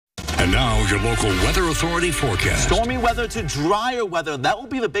And now your local weather authority forecast. Stormy weather to drier weather. That will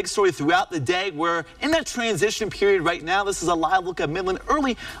be the big story throughout the day. We're in that transition period right now. This is a live look at Midland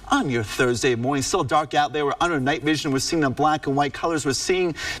early on your Thursday morning. Still dark out there. We're under night vision. We're seeing the black and white colors. We're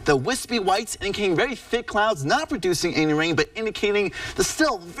seeing the wispy whites indicating very thick clouds, not producing any rain, but indicating the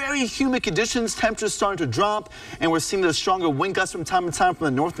still very humid conditions. Temperatures starting to drop, and we're seeing the stronger wind gusts from time to time from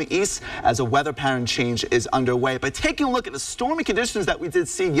the north and east as a weather pattern change is underway. But taking a look at the stormy conditions that we did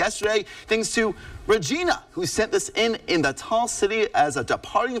see yesterday, thanks to Regina, who sent this in the tall city as a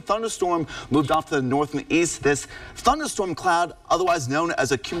departing thunderstorm moved off to the north and east. This thunderstorm cloud, otherwise known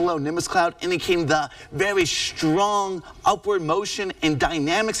as a cumulonimbus cloud, indicating the very strong upward motion and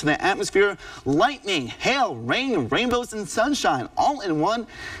dynamics in the atmosphere. Lightning, hail, rain, rainbows, and sunshine all in one.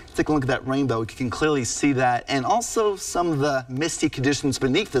 Take a look at that rainbow. You can clearly see that. And also some of the misty conditions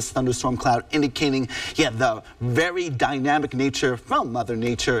beneath this thunderstorm cloud indicating, the very dynamic nature from Mother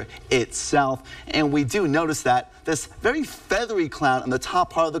Nature itself. And we do notice that this very feathery cloud on the top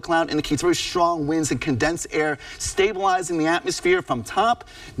part of the cloud indicates very strong winds and condensed air stabilizing the atmosphere from top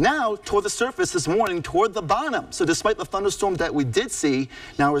now toward the surface this morning toward the bottom. So despite the thunderstorm that we did see,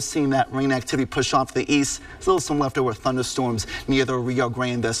 now we're seeing that rain activity push off to the east. Still some leftover thunderstorms near the Rio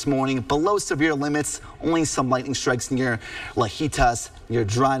Grande this morning. Below severe limits, only some lightning strikes near Lajitas, near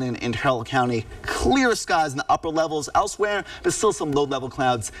Dryden and Carroll County. Clear skies in the upper levels elsewhere, but still some low-level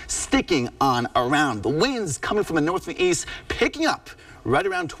clouds sticking on around. The winds coming from the north and east picking up right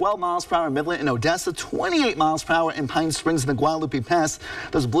around 12 miles per hour in Midland and Odessa, 28 miles per hour in Pine Springs and the Guadalupe Pass.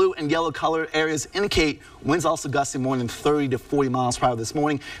 Those blue and yellow color areas indicate winds also gusting more than 30 to 40 miles per hour this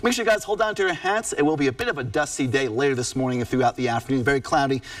morning. Make sure you guys hold on to your hats. It will be a bit of a dusty day later this morning and throughout the afternoon. Very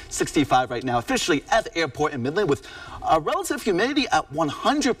cloudy, 65 right now. Officially at the airport in Midland with a relative humidity at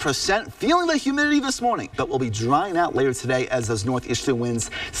 100%. Feeling the humidity this morning, but we'll be drying out later today as those northeasterly winds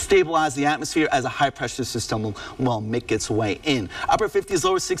stabilize the atmosphere as a high pressure system will make its way in. Upper 50s,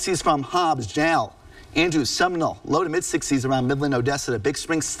 lower 60s from Hobbs, Jail, Andrews, Seminole, low to mid 60s around Midland, Odessa to Big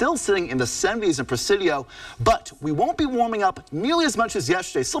Spring, still sitting in the 70s in Presidio, but we won't be warming up nearly as much as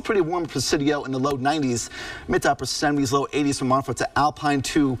yesterday. Still pretty warm in Presidio in the low 90s, mid to upper 70s, low 80s from Marfa to Alpine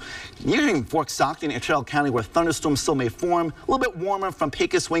to nearing Fort Stockton and Carroll County where thunderstorms still may form. A little bit warmer from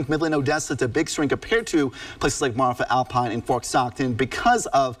Pecos, Wink, Midland, Odessa to Big Spring compared to places like Marfa, Alpine, and Fort Stockton because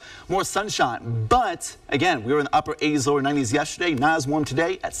of more sunshine. But again, we were in the upper 80s, lower 90s yesterday. Not as warm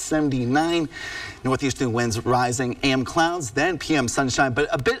today at 79. Northeastern winds rising, AM clouds, then PM sunshine, but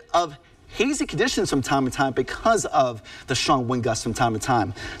a bit of hazy conditions from time to time because of the strong wind gusts from time to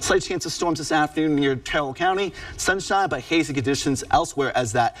time. Slight chance of storms this afternoon near Carroll County. Sunshine, but hazy conditions elsewhere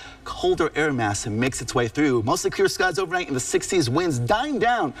as that colder air mass makes its way through. Mostly clear skies overnight in the 60s. Winds dying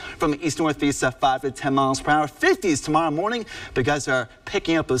down from the east-northeast at 5 to 10 miles per hour. 50s tomorrow morning, but guys are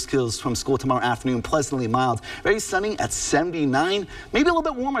picking up those skills from school tomorrow afternoon. Pleasantly mild. Very sunny at 79. Maybe a little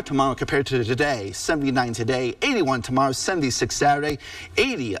bit warmer tomorrow compared to today. 79 today, 81 tomorrow, 76 Saturday,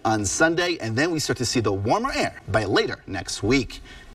 80 on Sunday. And then we start to see the warmer air by later next week.